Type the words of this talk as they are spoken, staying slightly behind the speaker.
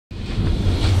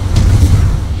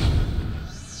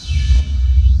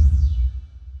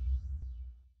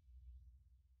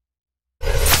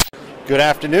Good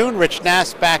afternoon, Rich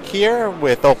Nass back here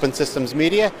with Open Systems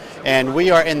Media, and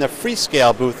we are in the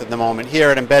Freescale booth at the moment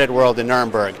here at Embedded World in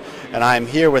Nuremberg. And I'm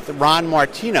here with Ron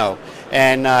Martino,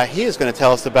 and he is going to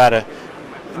tell us about a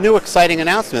new exciting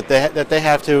announcement that they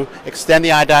have to extend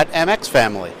the I.MX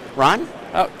family. Ron?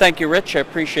 Oh, thank you, Rich. I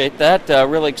appreciate that.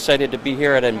 Really excited to be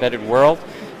here at Embedded World.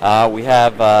 We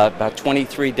have about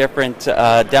 23 different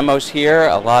demos here,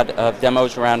 a lot of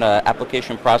demos around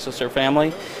application processor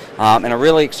family. And I'm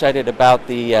really excited about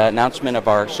the announcement of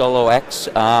our Solo X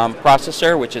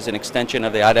processor, which is an extension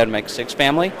of the I.MX6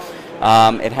 family.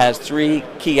 It has three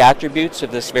key attributes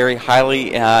of this very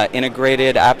highly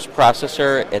integrated apps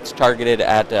processor. It's targeted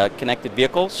at connected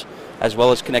vehicles as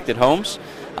well as connected homes.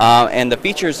 And the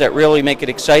features that really make it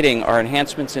exciting are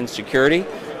enhancements in security,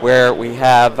 where we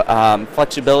have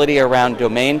flexibility around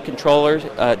domain controllers,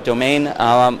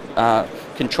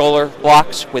 controller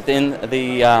blocks within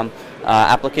the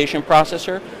application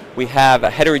processor. We have a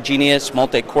heterogeneous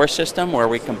multi-core system where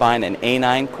we combine an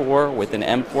A9 core with an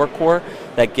M4 core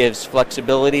that gives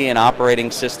flexibility in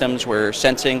operating systems. We're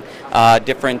sensing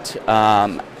different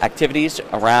activities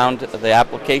around the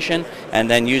application and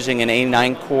then using an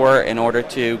A9 core in order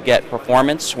to get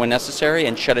performance when necessary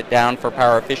and shut it down for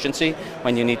power efficiency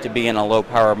when you need to be in a low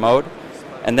power mode.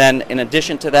 And then in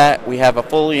addition to that, we have a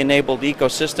fully enabled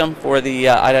ecosystem for the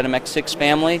I.MX6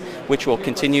 family, which will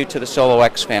continue to the Solo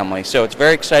X family. So it's a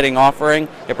very exciting offering.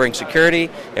 It brings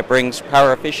security, it brings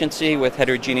power efficiency with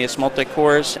heterogeneous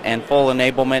multi-cores, and full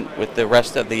enablement with the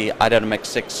rest of the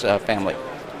I.MX6 family.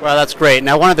 Well, that's great.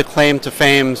 Now, one of the claim to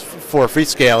fame for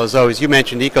Freescale is always, you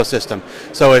mentioned ecosystem.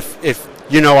 So if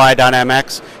you know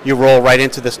I.MX, you roll right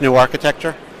into this new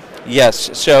architecture?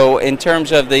 Yes, so in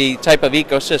terms of the type of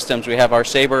ecosystems, we have our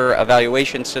Sabre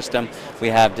evaluation system, we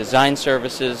have design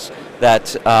services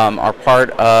that are part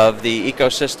of the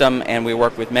ecosystem, and we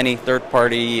work with many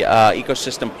third-party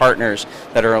ecosystem partners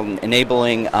that are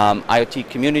enabling IoT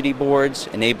community boards,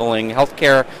 enabling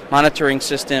healthcare monitoring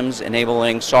systems,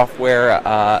 enabling software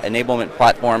enablement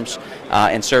platforms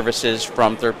and services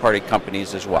from third-party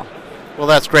companies as well. Well,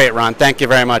 that's great, Ron. Thank you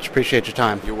very much. Appreciate your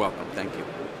time. You're welcome. Thank you.